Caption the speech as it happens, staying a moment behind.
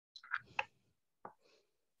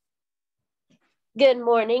Good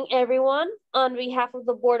morning, everyone. On behalf of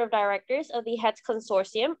the Board of Directors of the HETS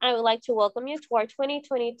Consortium, I would like to welcome you to our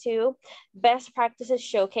 2022 Best Practices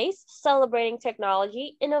Showcase, celebrating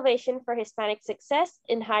technology, innovation for Hispanic success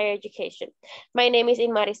in higher education. My name is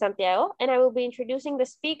Imari Santiago, and I will be introducing the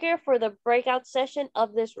speaker for the breakout session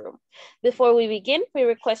of this room. Before we begin, we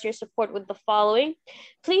request your support with the following.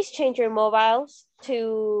 Please change your mobiles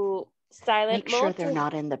to silent Make sure mode they're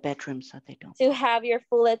not in the bedroom so they don't. to have your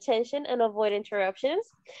full attention and avoid interruptions.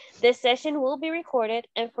 This session will be recorded,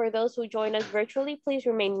 and for those who join us virtually, please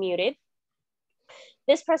remain muted.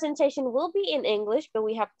 This presentation will be in English, but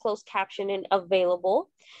we have closed captioning available.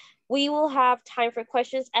 We will have time for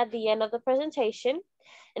questions at the end of the presentation.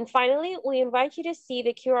 And finally, we invite you to see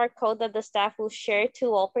the QR code that the staff will share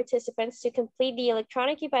to all participants to complete the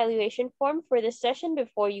electronic evaluation form for this session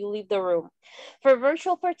before you leave the room. For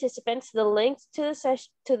virtual participants, the links to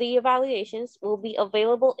the evaluations will be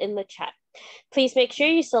available in the chat. Please make sure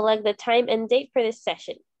you select the time and date for this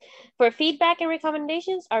session. For feedback and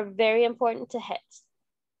recommendations are very important to HETS.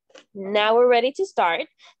 Now we're ready to start.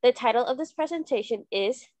 The title of this presentation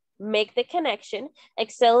is Make the Connection,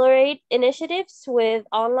 Accelerate Initiatives with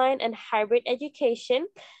Online and Hybrid Education.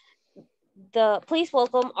 Please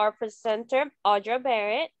welcome our presenter, Audra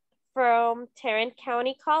Barrett from Tarrant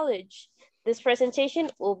County College. This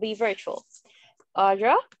presentation will be virtual.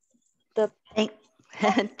 Audra,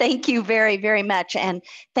 Thank you very, very much. And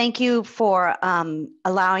thank you for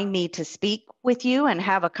allowing me to speak with you and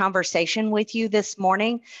have a conversation with you this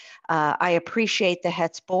morning. I appreciate the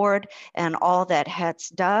HETS board and all that HETS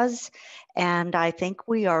does. And I think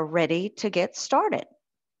we are ready to get started.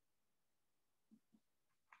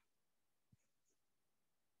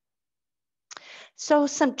 So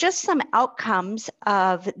just some outcomes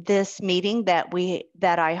of this meeting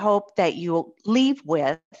that I hope that you'll leave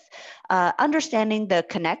with, understanding the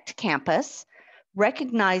Connect campus,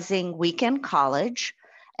 recognizing weekend college,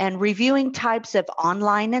 and reviewing types of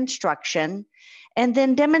online instruction, and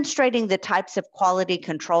then demonstrating the types of quality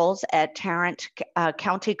controls at Tarrant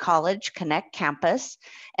County College Connect campus,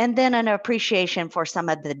 and then an appreciation for some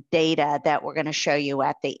of the data that we're going to show you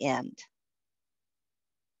at the end.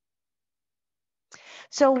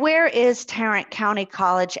 So where is Tarrant County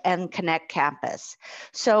College and Connect campus?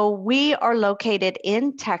 So we are located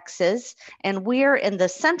in Texas, and we're in the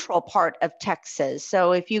central part of Texas.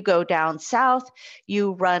 So if you go down south,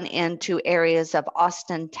 you run into areas of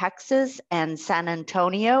Austin, Texas and San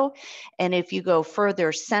Antonio. And if you go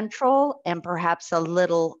further central and perhaps a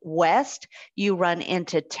little west, you run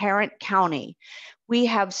into Tarrant County. We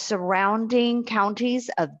have surrounding counties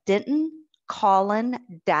of Denton, Collin,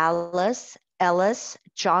 Dallas, Ellis,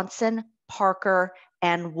 Johnson, Parker,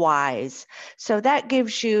 and Wise. So that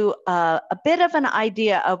gives you a bit of an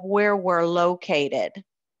idea of where we're located.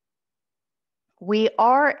 We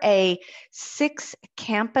are a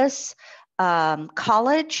 6-campus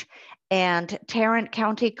college, and Tarrant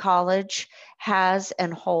County College has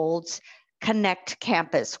and holds Connect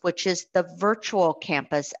Campus, which is the virtual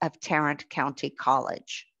campus of Tarrant County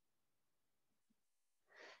College.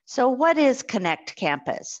 So what is Connect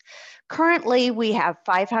Campus? Currently, we have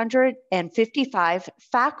 555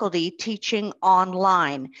 faculty teaching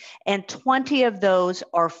online, and 20 of those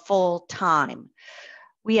are full-time.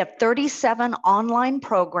 We have 37 online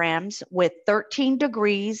programs with 13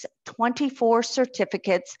 degrees, 24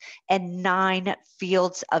 certificates, and 9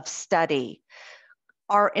 fields of study.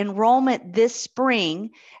 Our enrollment this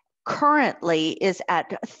spring currently is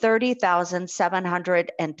at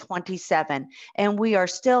 30,727, and we are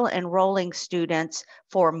still enrolling students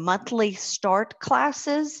for monthly start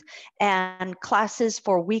classes and classes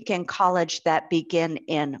for weekend college that begin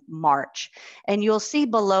in March. And you'll see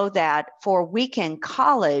below that for weekend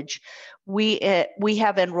college, we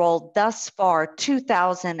have enrolled thus far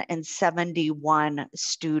 2,071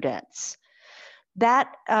 students.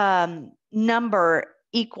 That number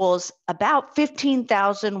equals about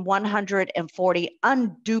 15,140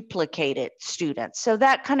 unduplicated students. So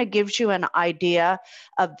that kind of gives you an idea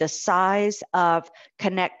of the size of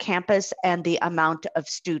Connect Campus and the amount of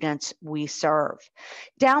students we serve.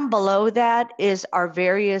 Down below that is our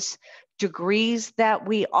various degrees that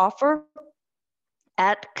we offer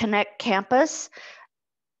at Connect Campus.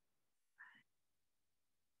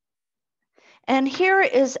 And here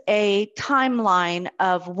is a timeline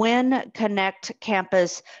of when Connect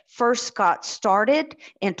Campus first got started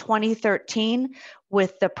in 2013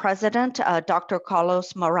 with the president, Dr.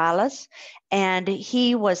 Carlos Morales, and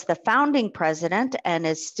he was the founding president and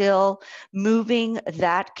is still moving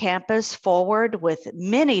that campus forward with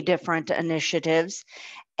many different initiatives.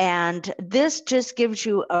 And this just gives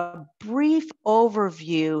you a brief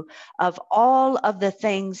overview of all of the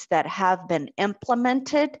things that have been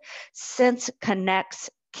implemented since Connect's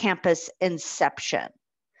campus inception.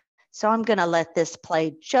 So I'm going to let this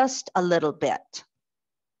play just a little bit.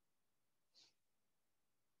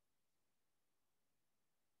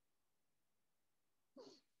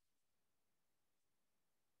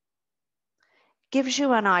 Gives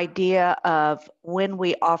you an idea of when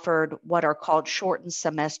we offered what are called shortened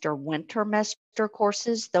semester wintermester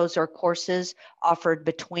courses. Those are courses offered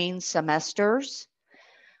between semesters.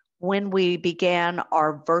 When we began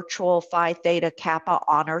our virtual Phi Theta Kappa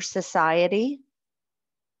Honor Society.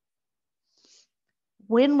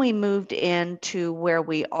 When we moved into where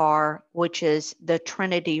we are, which is the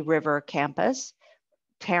Trinity River campus,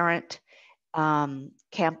 Tarrant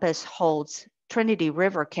campus holds, Trinity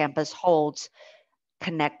River campus holds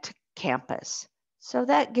Connect campus. So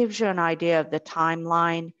that gives you an idea of the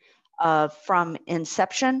timeline of from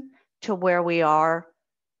inception to where we are,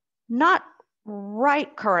 not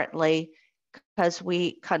right currently, because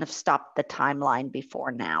we kind of stopped the timeline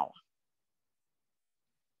before now.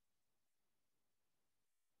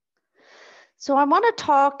 So I want to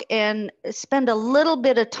talk and spend a little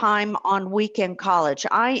bit of time on Weekend College.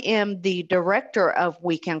 I am the director of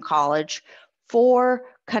Weekend College for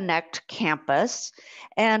Connect Campus,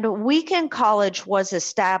 and Weekend College was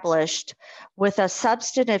established with a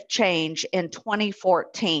substantive change in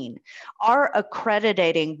 2014. Our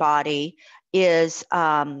accrediting body is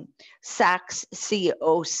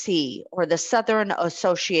SACS-COC, or the Southern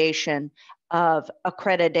Association of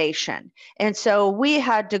Accreditation. And so we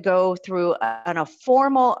had to go through a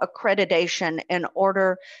formal accreditation in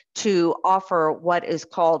order to offer what is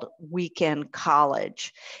called Weekend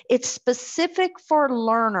College. It's specific for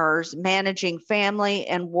learners managing family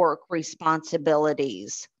and work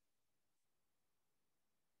responsibilities.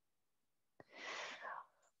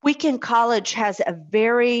 Weekend College has a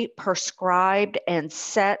very prescribed and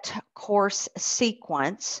set course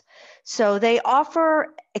sequence. So they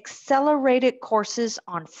offer accelerated courses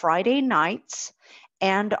on Friday nights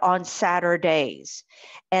and on Saturdays.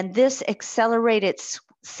 And this accelerated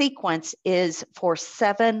sequence is for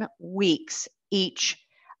 7 weeks each.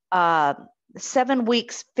 7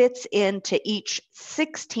 weeks fits into each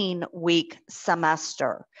 16-week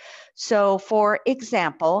semester. So for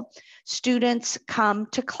example, students come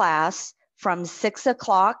to class from 6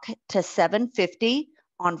 o'clock to 7:50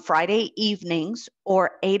 on Friday evenings,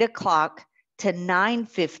 or 8 o'clock to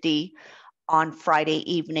 9:50 on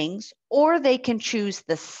Friday evenings, or they can choose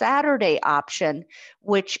the Saturday option,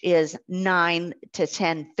 which is 9 to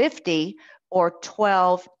 10:50 or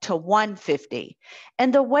 12 to 1:50.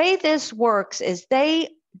 And the way this works is they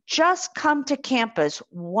just come to campus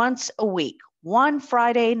once a week, one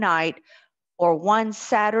Friday night or one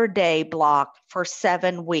Saturday block for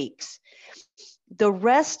 7 weeks. The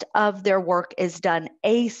rest of their work is done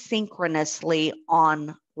asynchronously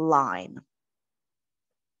online.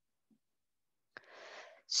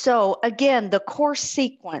 So again, the course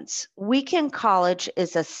sequence, Weekend College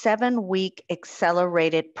is a 7-week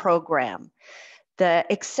accelerated program. The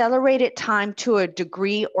accelerated time to a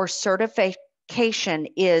degree or certification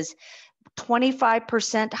is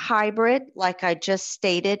 25% hybrid, like I just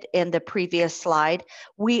stated in the previous slide.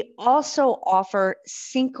 We also offer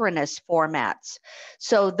synchronous formats.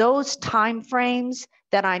 So those time frames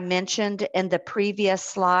that I mentioned in the previous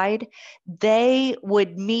slide, they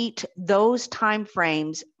would meet those time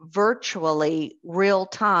frames virtually real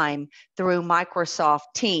time through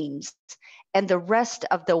Microsoft Teams, and the rest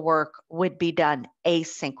of the work would be done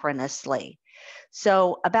asynchronously.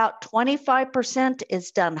 So about 25%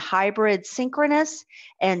 is done hybrid synchronous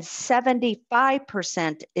and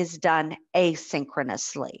 75% is done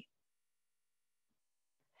asynchronously.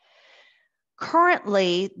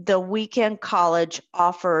 Currently, the Weekend College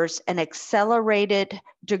offers an accelerated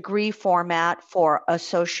degree format for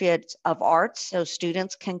Associates of Arts, so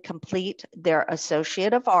students can complete their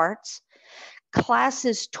Associate of Arts.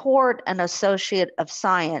 Classes toward an Associate of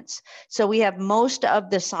Science. So we have most of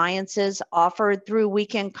the sciences offered through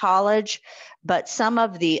Weekend College, but some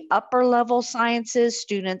of the upper level sciences,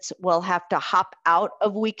 students will have to hop out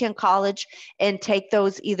of Weekend College and take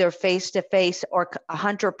those either face-to-face or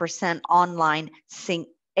 100% online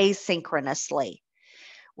asynchronously.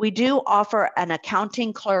 We do offer an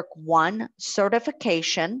Accounting Clerk 1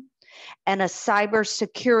 certification. and a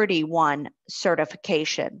cybersecurity 1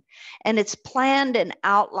 certification. And it's planned and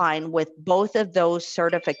outlined with both of those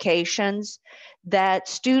certifications that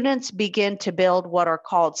students begin to build what are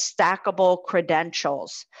called stackable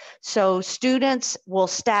credentials. So students will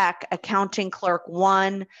stack accounting clerk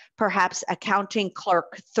 1, perhaps accounting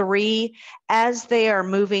clerk 3, as they are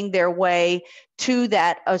moving their way to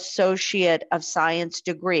that Associate of Science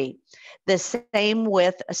degree. The same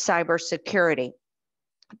with cybersecurity.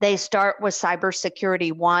 They start with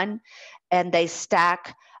cybersecurity 1 and they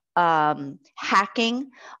stack hacking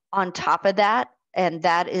on top of that. And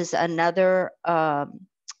that is another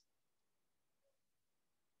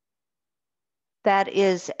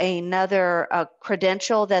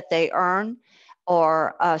credential that they earn,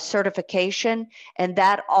 or a certification, and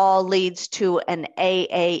that all leads to an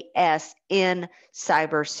AAS in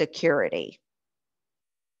cybersecurity.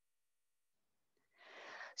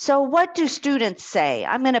 So what do students say?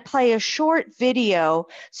 I'm going to play a short video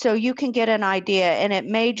so you can get an idea, and it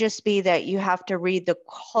may just be that you have to read the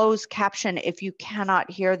closed caption if you cannot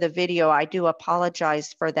hear the video. I do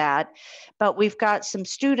apologize for that, but we've got some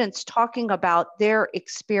students talking about their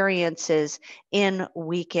experiences in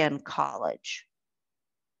weekend college.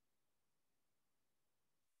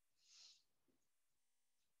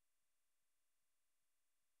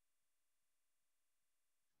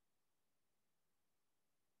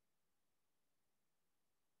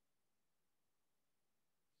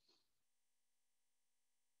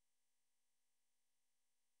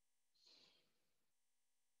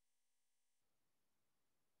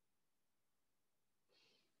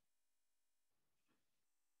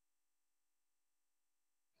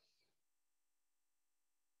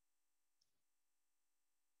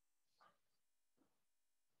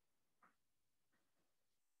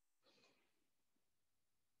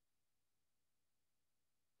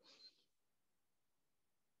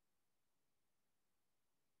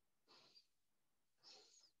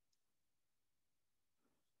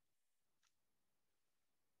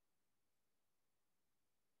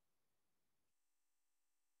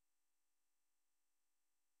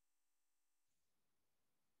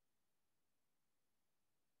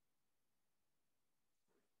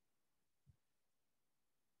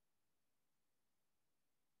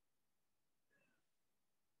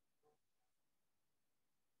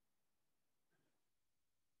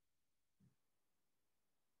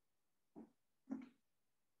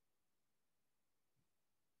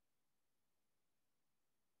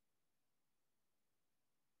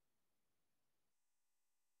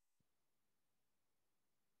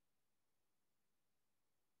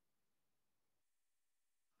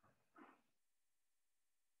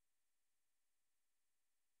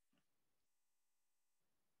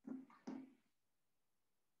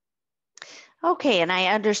 Okay, and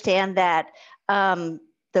I understand that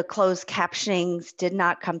the closed captionings did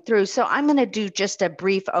not come through. So I'm going to do just a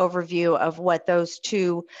brief overview of what those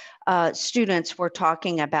two students were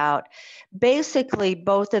talking about. Basically,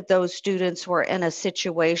 both of those students were in a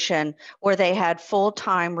situation where they had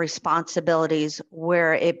full-time responsibilities,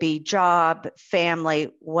 where it be job,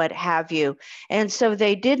 family, what have you. And so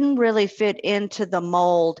they didn't really fit into the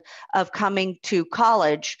mold of coming to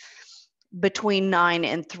college between 9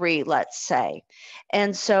 and 3, let's say.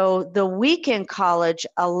 And so the weekend college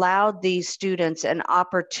allowed these students an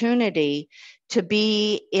opportunity to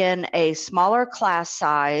be in a smaller class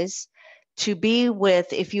size, to be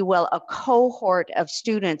with, if you will, a cohort of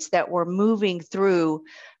students that were moving through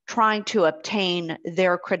trying to obtain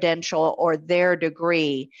their credential or their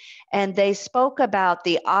degree. And they spoke about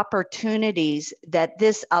the opportunities that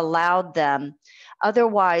this allowed them.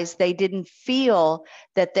 Otherwise, they didn't feel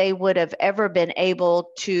that they would have ever been able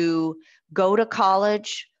to go to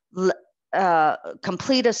college,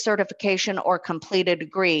 complete a certification, or complete a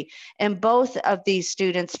degree. And both of these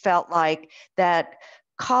students felt like that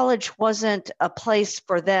college wasn't a place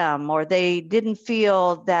for them, or they didn't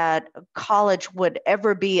feel that college would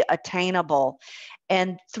ever be attainable.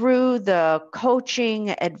 And through the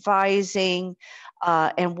coaching, advising,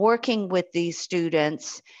 and working with these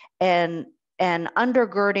students, and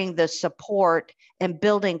undergirding the support and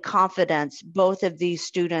building confidence, both of these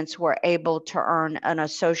students were able to earn an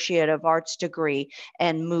Associate of Arts degree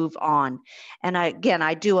and move on. And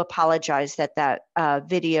I do apologize that that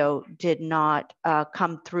video did not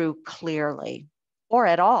come through clearly, or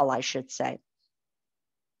at all, I should say.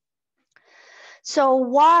 So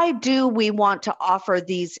why do we want to offer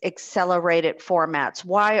these accelerated formats?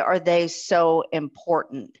 Why are they so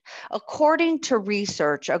important? According to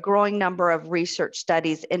research, a growing number of research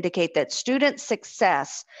studies indicate that student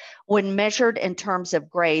success, when measured in terms of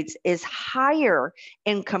grades, is higher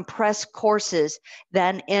in compressed courses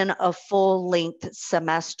than in a full-length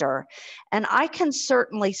semester. And I can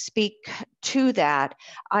certainly speak to that.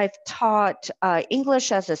 I've taught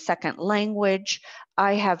English as a second language.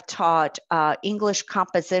 I have taught English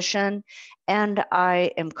composition, and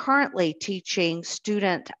I am currently teaching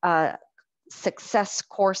student success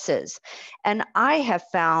courses. And I have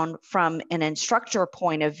found from an instructor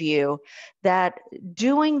point of view that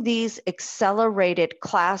doing these accelerated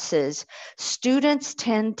classes, students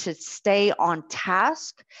tend to stay on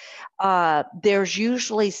task. There's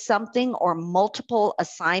usually something or multiple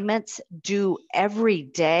assignments due every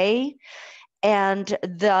day. And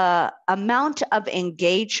the amount of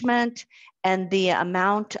engagement and the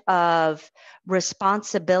amount of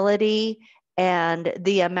responsibility and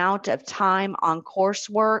the amount of time on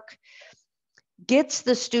coursework gets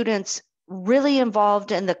the students really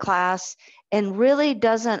involved in the class and really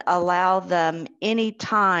doesn't allow them any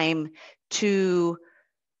time to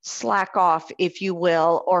slack off, if you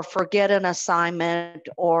will, or forget an assignment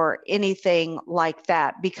or anything like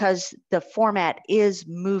that, because the format is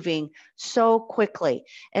moving so quickly.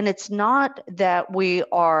 And it's not that we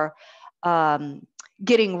are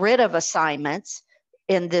getting rid of assignments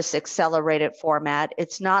in this accelerated format.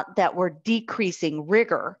 It's not that we're decreasing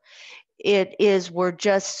rigor. It is we're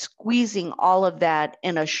just squeezing all of that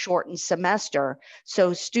in a shortened semester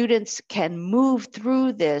so students can move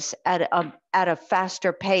through this at a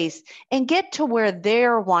faster pace and get to where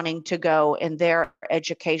they're wanting to go in their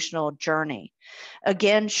educational journey.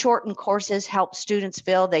 Again, shortened courses help students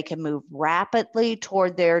feel they can move rapidly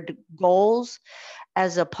toward their goals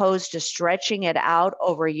as opposed to stretching it out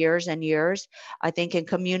over years and years. I think in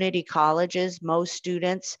community colleges, most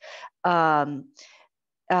students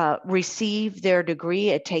receive their degree.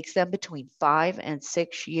 It takes them between 5 and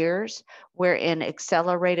 6 years, where in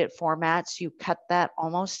accelerated formats, you cut that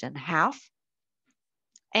almost in half.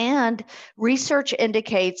 And research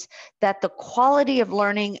indicates that the quality of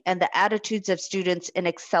learning and the attitudes of students in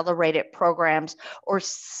accelerated programs are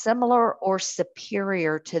similar or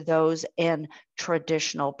superior to those in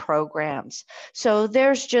traditional programs. So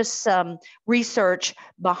there's just some research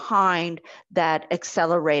behind that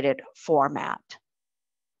accelerated format.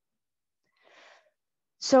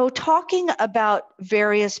 So talking about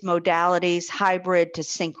various modalities, hybrid to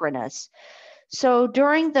synchronous. So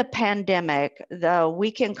during the pandemic, the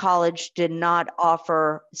weekend college did not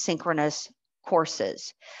offer synchronous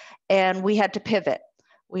courses, and we had to pivot.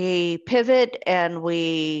 We pivot and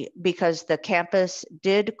because the campus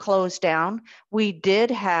did close down, we did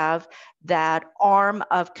have that arm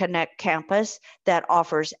of Connect Campus that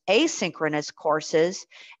offers asynchronous courses.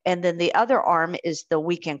 And then the other arm is the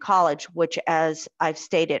weekend college, which, as I've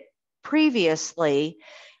stated previously,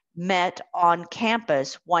 met on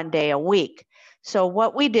campus 1 day a week. So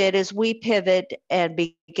what we did is we pivoted and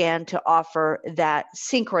began to offer that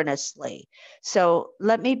synchronously. So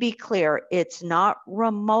let me be clear, it's not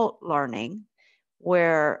remote learning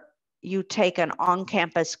where you take an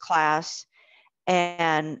on-campus class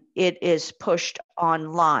and it is pushed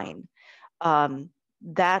online.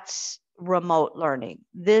 That's remote learning.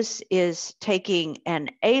 This is taking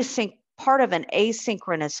part of an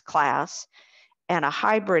asynchronous class and a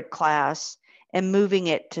hybrid class and moving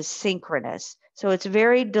it to synchronous. So it's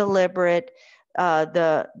very deliberate.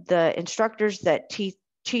 The instructors that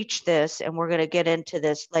teach this, and we're going to get into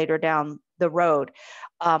this later down the road,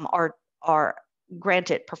 are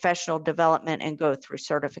granted professional development and go through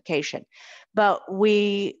certification. But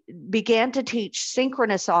we began to teach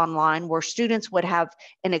synchronous online, where students would have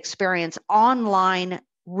an experience online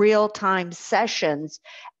real-time sessions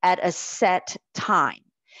at a set time.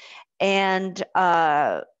 And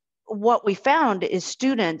what we found is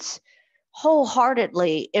students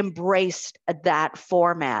wholeheartedly embraced that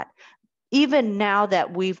format. Even now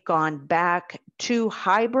that we've gone back to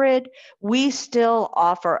hybrid, we still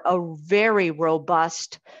offer a very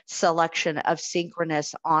robust selection of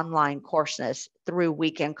synchronous online courses through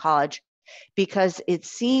Weekend College, because it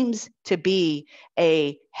seems to be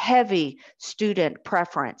a heavy student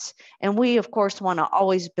preference. And we, of course, want to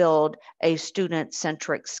always build a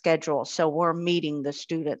student-centric schedule, so we're meeting the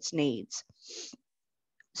students' needs.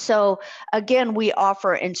 So again, we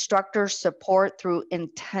offer instructor support through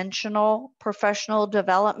intentional professional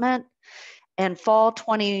development. In fall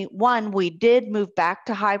 21, we did move back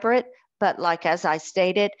to hybrid, but like as I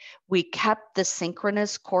stated, we kept the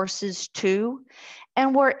synchronous courses too.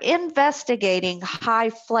 And we're investigating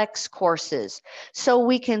high flex courses so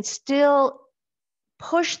we can still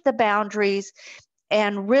push the boundaries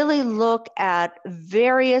and really look at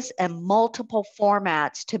various and multiple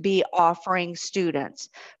formats to be offering students,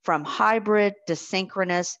 from hybrid to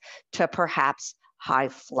synchronous to perhaps high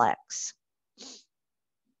flex.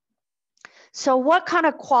 So what kind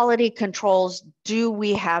of quality controls do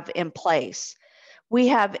we have in place? We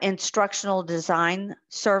have instructional design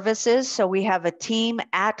services. So we have a team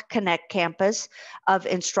at Connect Campus of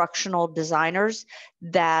instructional designers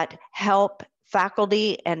that help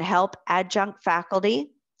faculty and help adjunct faculty.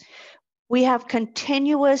 We have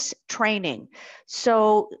continuous training.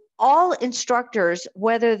 So all instructors,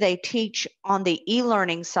 whether they teach on the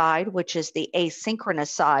e-learning side, which is the asynchronous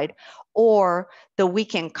side, or the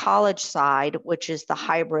weekend college side, which is the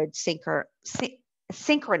hybrid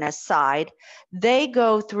synchronous side, they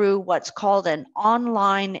go through what's called an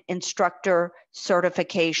online instructor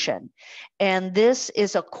certification. And this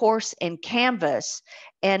is a course in Canvas,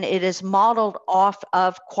 and it is modeled off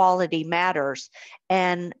of Quality Matters.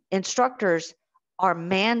 And instructors are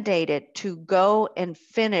mandated to go and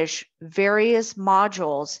finish various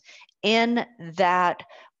modules in that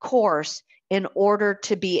course in order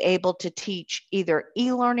to be able to teach either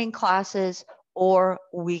e-learning classes or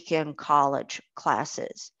weekend college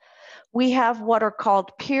classes. We have what are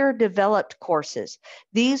called peer-developed courses.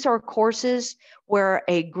 These are courses where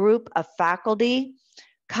a group of faculty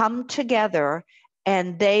come together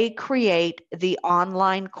and they create the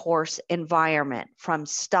online course environment from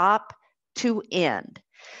stop to end.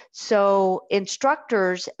 So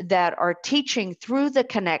instructors that are teaching through the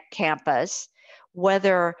Connect Campus,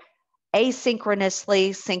 whether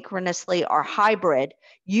asynchronously, synchronously, or hybrid,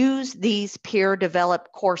 use these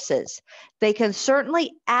peer-developed courses. They can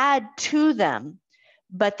certainly add to them,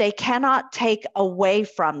 but they cannot take away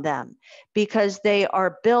from them because they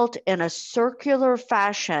are built in a circular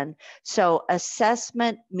fashion. So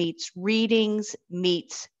assessment meets readings,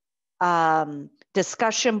 meets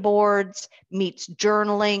discussion boards, meets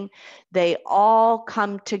journaling. They all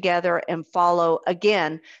come together and follow,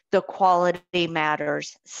 again, the Quality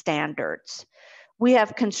Matters standards. We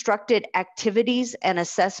have constructed activities and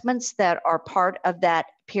assessments that are part of that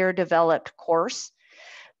peer-developed course.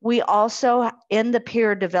 We also, in the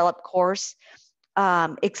peer-developed course,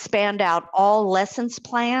 expand out all lessons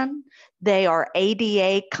plan. They are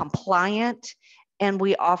ADA compliant, and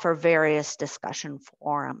we offer various discussion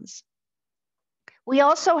forums. We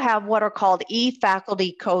also have what are called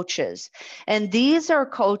e-faculty coaches, and these are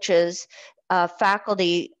coaches,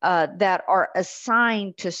 faculty that are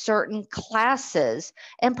assigned to certain classes,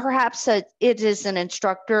 and perhaps it is an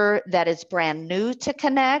instructor that is brand new to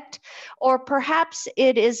Connect, or perhaps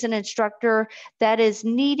it is an instructor that is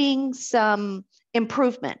needing some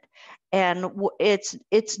improvement. And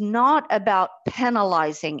it's not about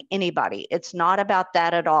penalizing anybody. It's not about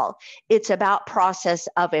that at all. It's about process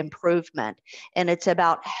of improvement. And it's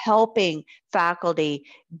about helping faculty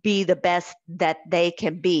be the best that they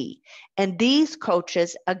can be. And these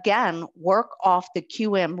coaches, again, work off the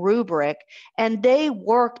QM rubric, and they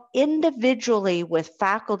work individually with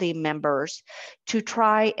faculty members to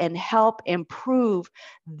try and help improve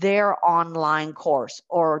their online course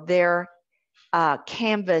or their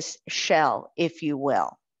Canvas shell, if you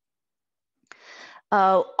will.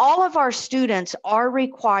 All of our students are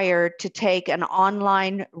required to take an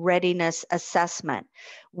online readiness assessment.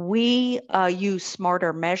 We use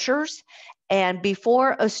smarter measures, and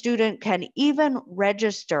before a student can even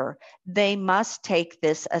register, they must take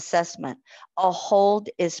this assessment. A hold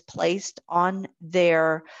is placed on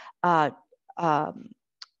their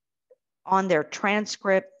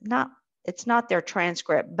transcript, it's not their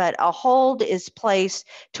transcript, but a hold is placed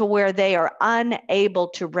to where they are unable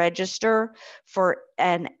to register for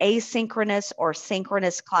an asynchronous or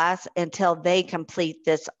synchronous class until they complete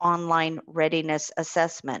this online readiness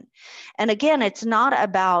assessment. And again, it's not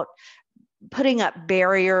about putting up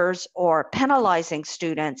barriers or penalizing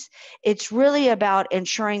students. It's really about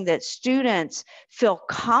ensuring that students feel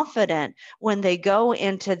confident when they go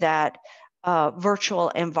into that virtual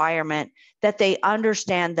environment, that they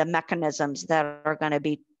understand the mechanisms that are going to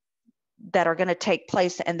take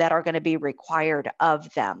place and that are going to be required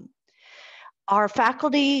of them. Our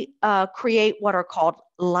faculty create what are called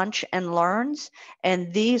lunch and learns,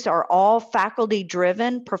 and these are all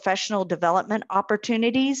faculty-driven professional development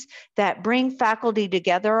opportunities that bring faculty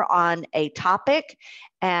together on a topic,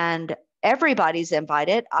 and everybody's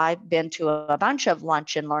invited. I've been to a bunch of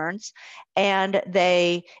lunch and learns, and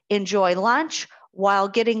they enjoy lunch while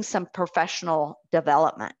getting some professional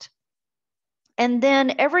development. And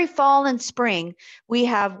then every fall and spring, we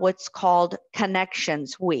have what's called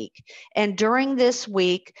Connections Week. And during this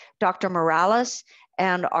week, Dr. Morales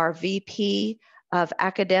and our VP of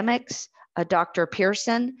Academics, Dr.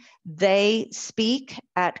 Pearson, they speak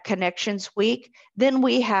at Connections Week. Then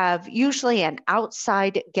we have usually an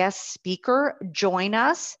outside guest speaker join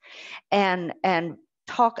us and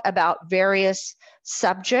talk about various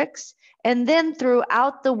subjects. And then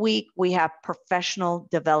throughout the week, we have professional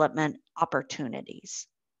development opportunities.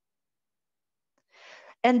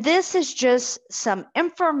 And this is just some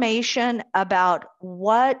information about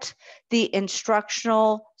what the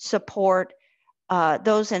instructional support,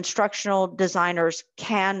 those instructional designers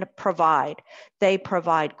can provide. They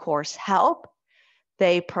provide course help.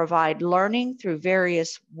 They provide learning through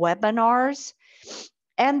various webinars,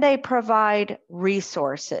 and they provide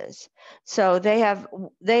resources. So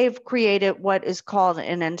they've created what is called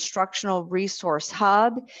an instructional resource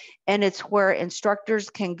hub, and it's where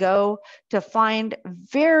instructors can go to find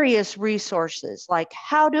various resources, like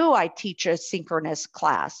how do I teach a synchronous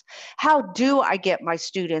class? How do I get my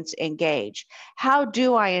students engaged? How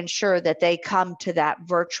do I ensure that they come to that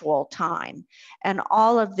virtual time? And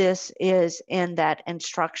all of this is in that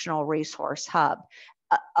instructional resource hub,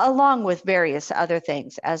 along with various other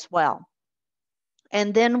things as well.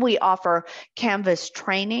 And then we offer Canvas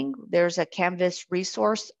training. There's a Canvas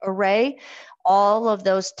resource array. All of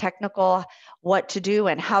those technical, what to do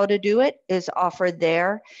and how to do it, is offered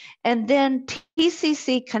there. And then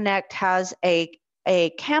TCC Connect has a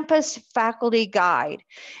campus faculty guide.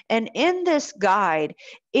 And in this guide,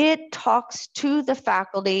 it talks to the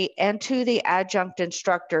faculty and to the adjunct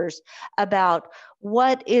instructors about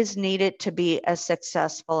what is needed to be a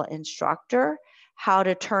successful instructor, how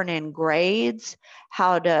to turn in grades,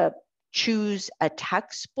 how to choose a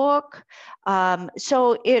textbook.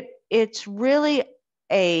 So it's really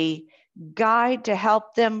a guide to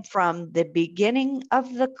help them from the beginning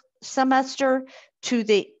of the semester to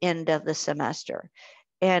the end of the semester.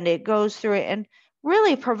 And it goes through it and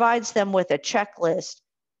really provides them with a checklist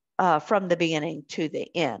from the beginning to the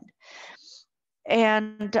end.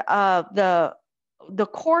 And the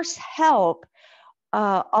course help,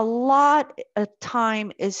 a lot of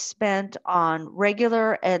time is spent on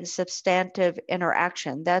regular and substantive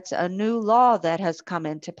interaction. That's a new law that has come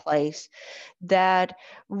into place that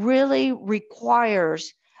really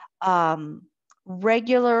requires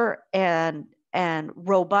regular and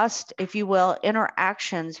robust, if you will,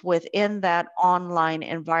 interactions within that online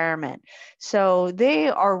environment. So they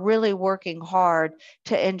are really working hard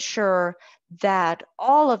to ensure that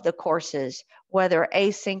all of the courses, whether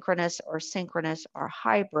asynchronous or synchronous or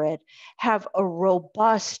hybrid, have a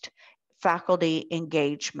robust faculty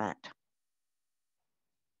engagement.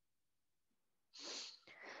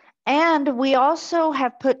 And we also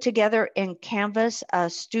have put together in Canvas a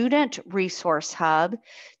student resource hub.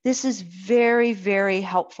 This is very, very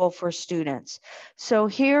helpful for students. So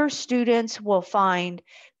here students will find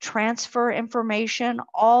transfer information,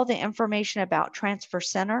 all the information about Transfer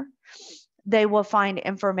Center. They will find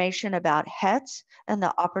information about HETS and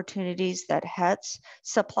the opportunities that HETS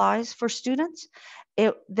supplies for students.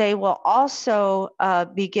 They will also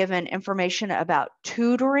be given information about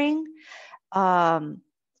tutoring.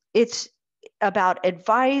 It's about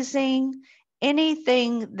advising,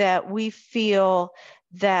 anything that we feel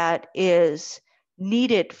that is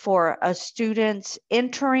needed for a student's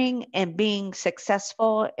entering and being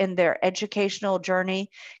successful in their educational journey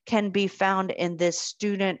can be found in this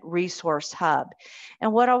student resource hub.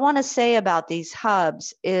 And what I want to say about these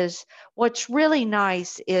hubs is what's really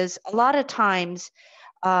nice is a lot of times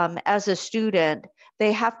as a student,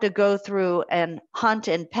 they have to go through and hunt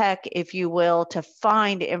and peck, if you will, to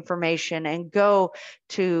find information and go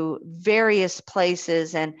to various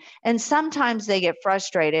places. And sometimes they get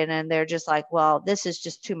frustrated and they're just like, well, this is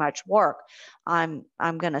just too much work. I'm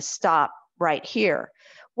going to stop right here.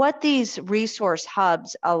 What these resource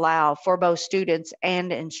hubs allow for both students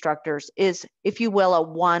and instructors is, if you will, a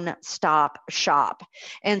one-stop shop.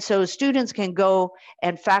 And so students can go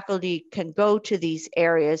and faculty can go to these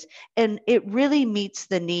areas, and it really meets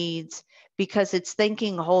the needs because it's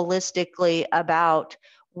thinking holistically about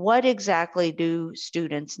what exactly do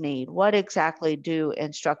students need? What exactly do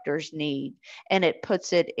instructors need? And it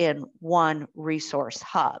puts it in one resource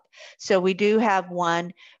hub. So we do have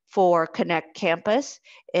one for Connect Campus,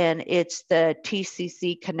 and it's the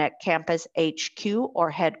TCC Connect Campus HQ or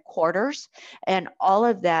headquarters. And all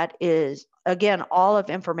of that is, again, all of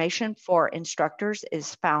information for instructors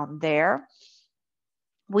is found there.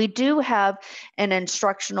 We do have an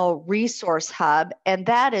instructional resource hub, and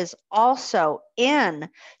that is also in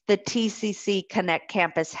the TCC Connect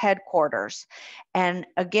campus headquarters. And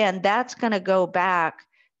again, that's going to go back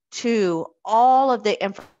to all of the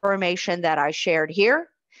information that I shared here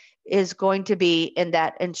is going to be in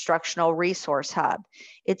that instructional resource hub.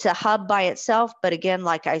 It's a hub by itself, but again,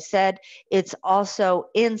 like I said, it's also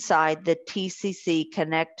inside the TCC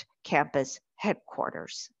Connect campus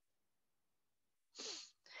headquarters.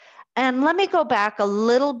 And let me go back a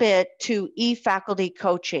little bit to e-faculty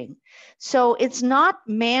coaching. So it's not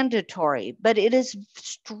mandatory, but it is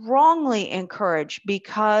strongly encouraged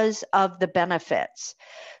because of the benefits.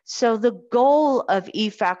 So the goal of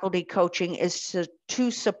e-faculty coaching is to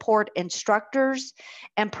support instructors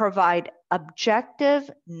and provide objective,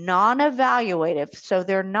 non-evaluative. So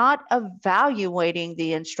they're not evaluating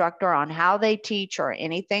the instructor on how they teach or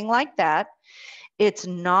anything like that. It's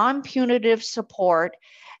non-punitive support.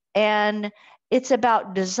 And it's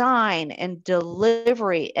about design and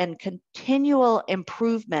delivery and continual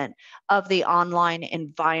improvement of the online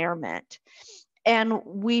environment. And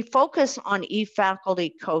we focus on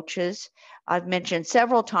e-faculty coaches. I've mentioned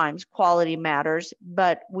several times quality matters,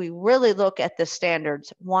 but we really look at the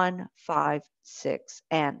standards 1, 5, 6,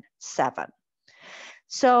 and 7.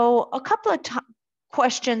 So a couple of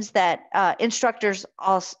questions that instructors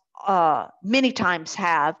also many times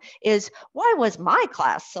have is, why was my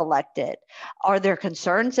class selected? Are there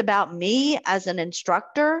concerns about me as an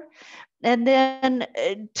instructor? And then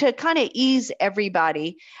to kind of ease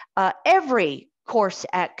everybody, every course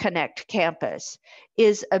at Connect Campus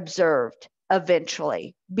is observed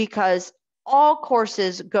eventually, because all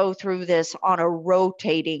courses go through this on a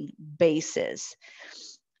rotating basis.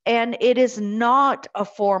 And it is not a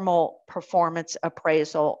formal performance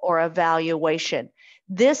appraisal or evaluation.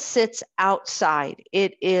 This sits outside.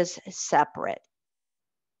 It is separate.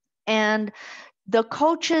 And the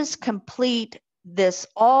coaches complete this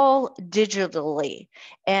all digitally,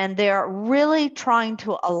 and they're really trying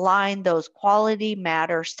to align those quality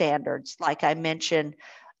matter standards, like I mentioned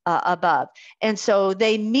above. And so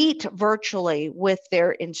they meet virtually with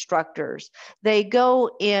their instructors. They go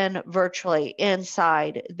in virtually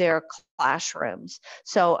inside their classrooms.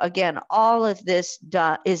 So again, all of this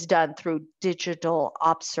is done through digital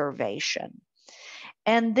observation.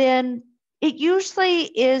 And then it usually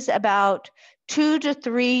is about 2 to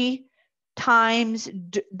 3 times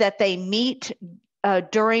that they meet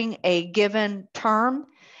during a given term.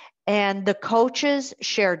 And the coaches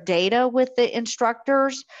share data with the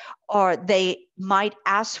instructors, or they might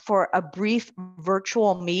ask for a brief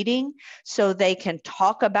virtual meeting so they can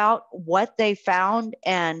talk about what they found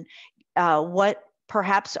and what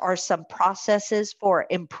perhaps are some processes for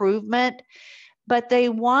improvement. But they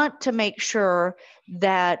want to make sure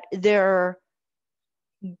that they're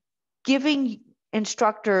giving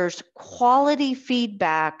instructors quality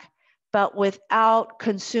feedback, but without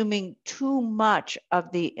consuming too much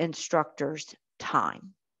of the instructor's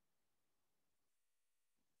time.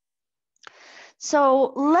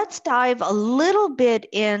 So let's dive a little bit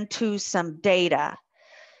into some data.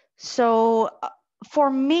 So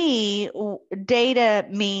for me, data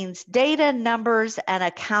means data, numbers, and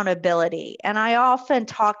accountability. And I often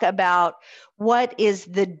talk about what is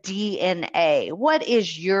the DNA? What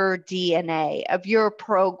is your DNA of your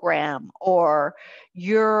program or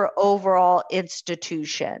your overall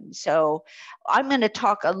institution? So I'm going to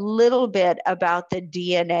talk a little bit about the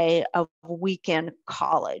DNA of Weekend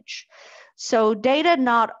College. So data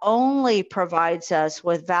not only provides us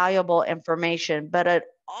with valuable information, but it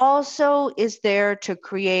also is there to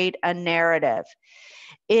create a narrative.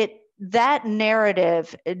 That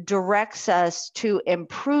narrative directs us to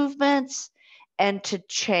improvements and to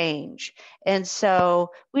change. And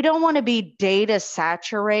so we don't want to be data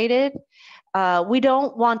saturated. We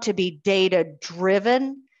don't want to be data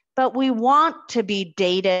driven, but we want to be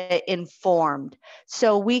data informed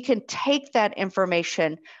so we can take that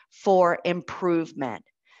information for improvement.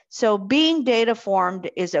 So being data formed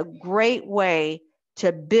is a great way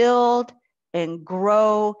to build and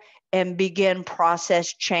grow and begin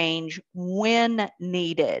process change when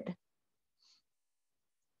needed.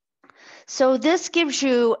 So this gives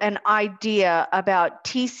you an idea about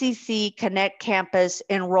TCC Connect Campus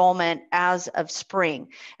enrollment as of spring.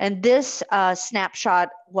 And this snapshot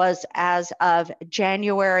was as of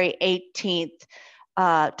January 18th,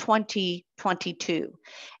 2022.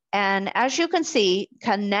 And as you can see,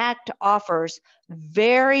 Connect offers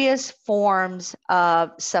various forms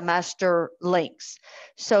of semester links.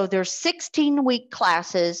 So their 16-week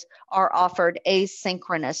classes are offered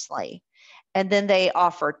asynchronously. And then they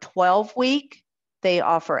offer 12-week, they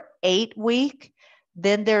offer 8-week,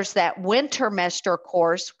 Then there's that wintermester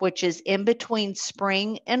course, which is in between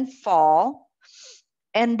spring and fall.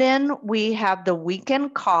 And then we have the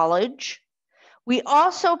weekend college. We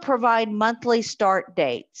also provide monthly start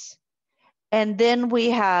dates. And then we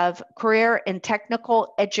have career and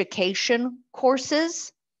technical education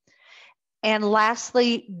courses. And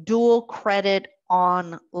lastly, dual credit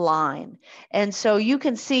online. And so you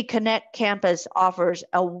can see Connect Campus offers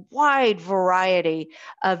a wide variety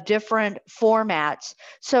of different formats.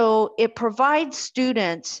 So it provides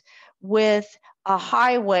students with a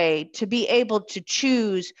highway to be able to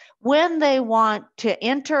choose when they want to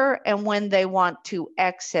enter and when they want to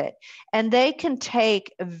exit. And they can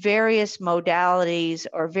take various modalities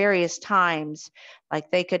or various times, like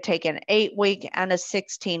they could take an 8-week and a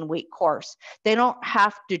 16-week course. They don't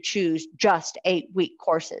have to choose just 8-week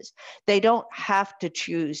courses. They don't have to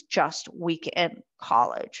choose just weekend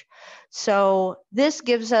college. So this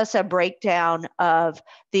gives us a breakdown of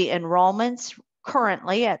the enrollments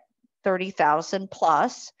currently at 30,000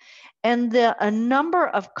 plus, and a number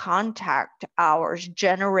of contact hours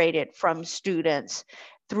generated from students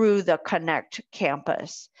through the Connect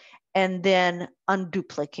campus, and then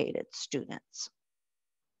unduplicated students.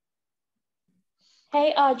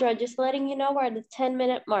 Hey, Audra, just letting you know we're at the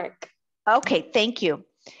 10-minute mark. Okay, thank you.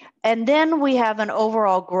 And then we have an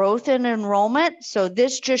overall growth in enrollment. So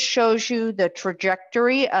this just shows you the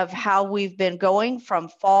trajectory of how we've been going from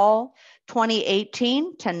fall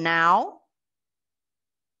 2018 to now.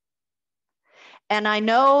 And I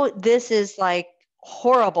know this is like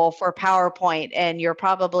horrible for PowerPoint, and you're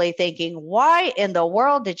probably thinking, why in the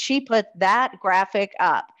world did she put that graphic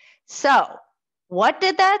up? So what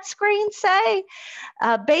did that screen say?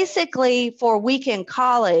 Basically, for weekend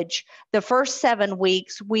college, the first 7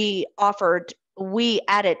 weeks we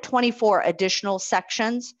added 24 additional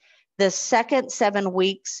sections. The second 7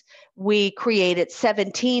 weeks, we created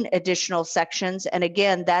 17 additional sections. And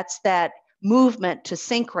again, that's that movement to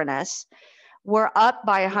synchronous. We're up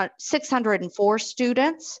by 604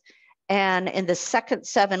 students. And in the second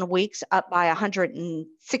 7 weeks, up by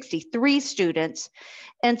 163 students.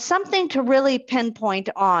 And something to really pinpoint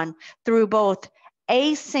on through both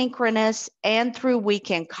asynchronous and through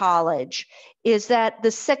weekend college is that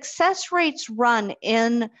the success rates run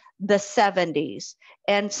in the 70s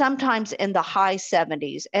and sometimes in the high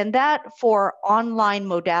 70s. And that for online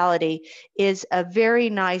modality is a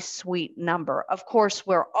very nice, sweet number. Of course,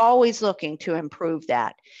 we're always looking to improve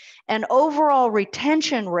that. And overall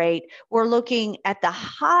retention rate, we're looking at the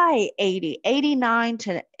high 80, 89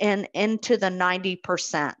 and into the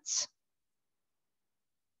 90%.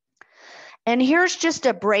 And here's just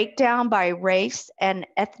a breakdown by race and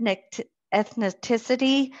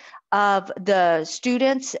ethnicity of the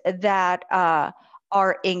students that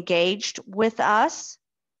are engaged with us.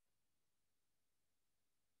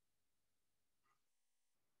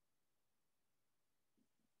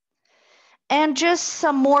 And just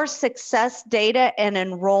some more success data and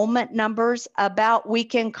enrollment numbers about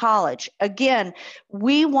weekend college. Again,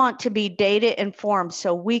 we want to be data informed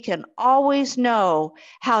so we can always know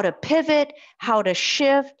how to pivot, how to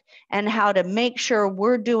shift, and how to make sure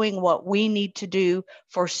we're doing what we need to do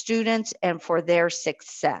for students and for their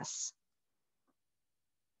success.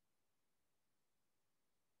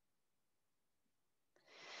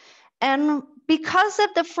 And because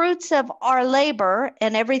of the fruits of our labor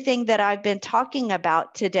and everything that I've been talking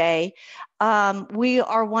about today, we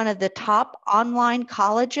are one of the top online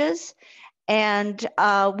colleges. And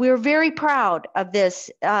we're very proud of this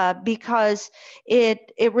because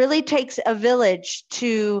it really takes a village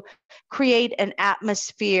to create an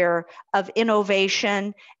atmosphere of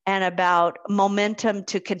innovation and about momentum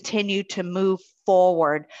to continue to move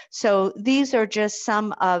forward. So these are just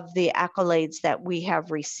some of the accolades that we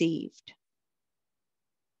have received.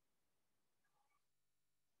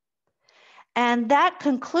 And that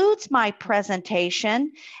concludes my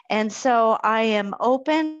presentation. And so I am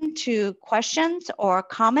open to questions or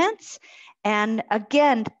comments. And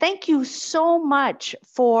again, thank you so much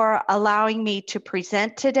for allowing me to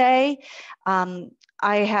present today. I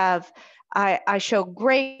show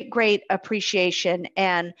great appreciation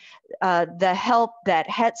and the help that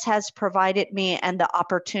HETS has provided me and the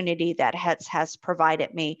opportunity that HETS has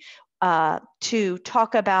provided me to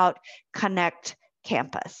talk about Connect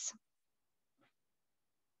Campus.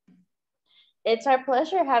 It's our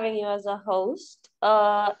pleasure having you as a host.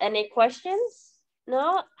 Any questions?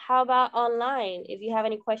 No? How about online? If you have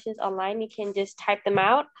any questions online, you can just type them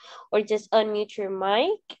out or just unmute your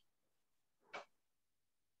mic.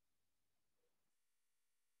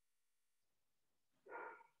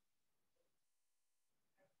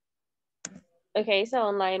 Okay, so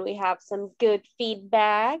online we have some good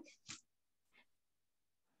feedback.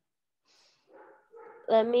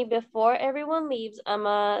 Let me, before everyone leaves, I'm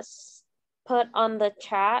gonna put on the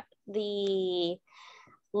chat the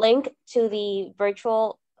link to the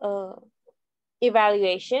virtual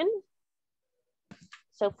evaluation.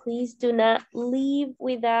 So please do not leave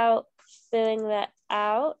without filling that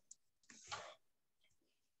out.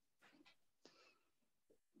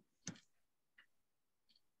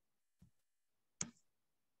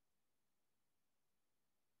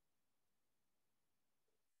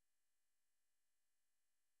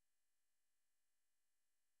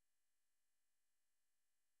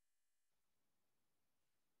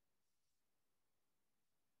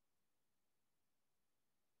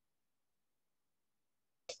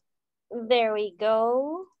 There we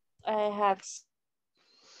go. I have.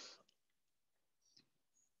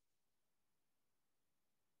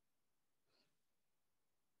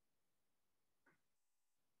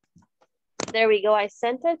 There we go. I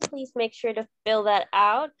sent it. Please make sure to fill that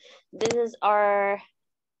out. This is our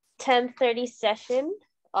 10:30 session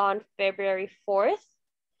on February 4th.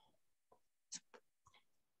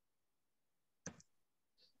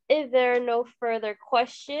 If there are no further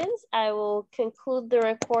questions, I will conclude the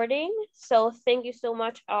recording. So thank you so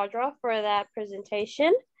much, Audra, for that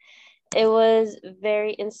presentation. It was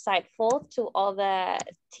very insightful to all that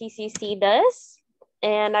TCC does.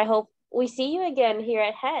 And I hope we see you again here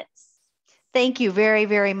at HETS. Thank you very,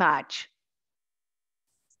 very much.